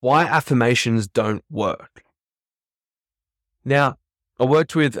why affirmations don't work. Now, I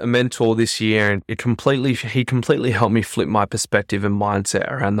worked with a mentor this year, and he completely helped me flip my perspective and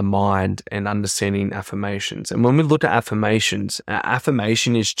mindset around the mind and understanding affirmations. And when we look at affirmations,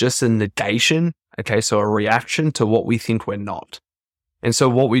 affirmation is just a negation, so a reaction to what we think we're not. And so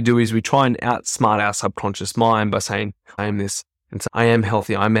what we do is we try and outsmart our subconscious mind by saying, I am this, and so I am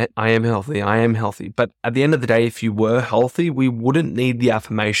healthy, I am healthy, I am healthy. But at the end of the day, if you were healthy, we wouldn't need the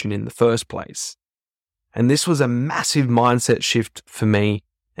affirmation in the first place. And this was a massive mindset shift for me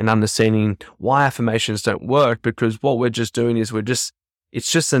in understanding why affirmations don't work, because what we're just doing is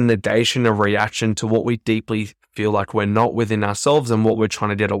it's just a negation, a reaction to what we deeply feel like we're not within ourselves and what we're trying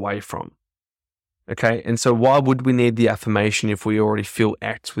to get away from. Okay. And so why would we need the affirmation if we already feel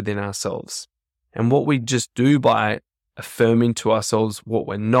X within ourselves? And what we just do by affirming to ourselves what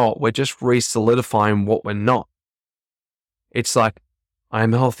we're not, we're just re-solidifying what we're not. It's like, I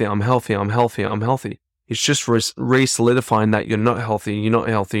am healthy, I'm healthy, I'm healthy, I'm healthy. It's just re-solidifying that you're not healthy, you're not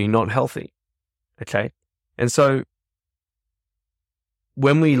healthy, you're not healthy. Okay. And so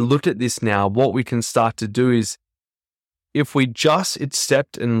when we look at this now, what we can start to do is, if we just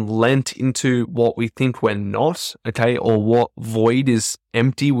accept and lent into what we think we're not, or what void is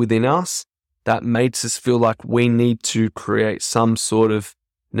empty within us, that makes us feel like we need to create some sort of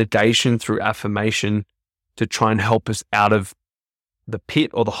negation through affirmation to try and help us out of the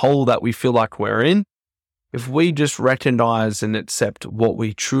pit or the hole that we feel like we're in. If we just recognize and accept what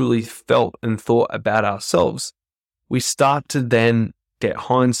we truly felt and thought about ourselves, we start to then get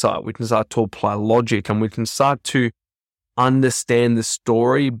hindsight. We can start to apply logic, and we can start to understand the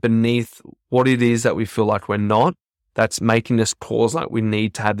story beneath what it is that we feel like we're not, that's making us cause like we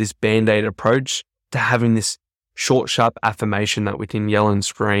need to have this band-aid approach to having this short, sharp affirmation that we can yell and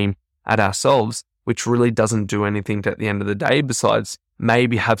scream at ourselves, which really doesn't do anything at the end of the day besides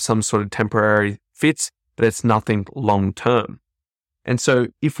maybe have some sort of temporary fits, but it's nothing long term. And so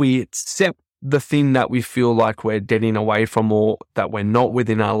if we accept the thing that we feel like we're getting away from or that we're not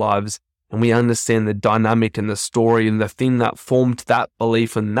within our lives, and we understand the dynamic and the story and the thing that formed that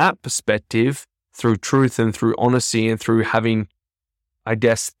belief and that perspective through truth and through honesty and through having,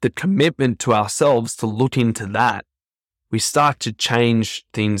 the commitment to ourselves to look into that, we start to change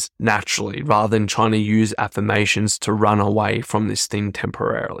things naturally rather than trying to use affirmations to run away from this thing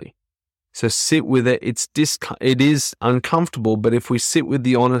temporarily. So sit with it. It is uncomfortable, but if we sit with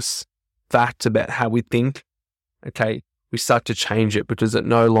the honest fact about how we think, we start to change it because it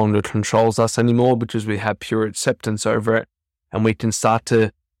no longer controls us anymore, because we have pure acceptance over it, and we can start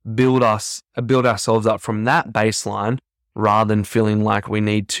to build ourselves up from that baseline rather than feeling like we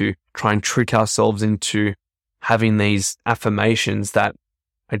need to try and trick ourselves into having these affirmations that,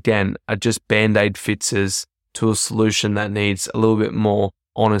 again, are just band-aid fixes to a solution that needs a little bit more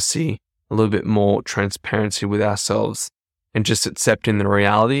honesty, a little bit more transparency with ourselves, and just accepting the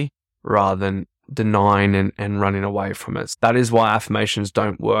reality rather than denying and running away from it. That is why affirmations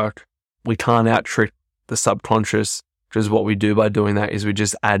don't work. We can't out-trick the subconscious, because what we do by doing that is we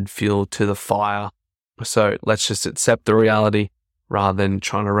just add fuel to the fire. So let's just accept the reality rather than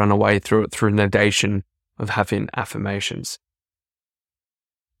trying to run away through it through negation of having affirmations.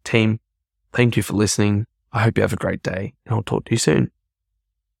 Team, thank you for listening. I hope you have a great day, and I'll talk to you soon.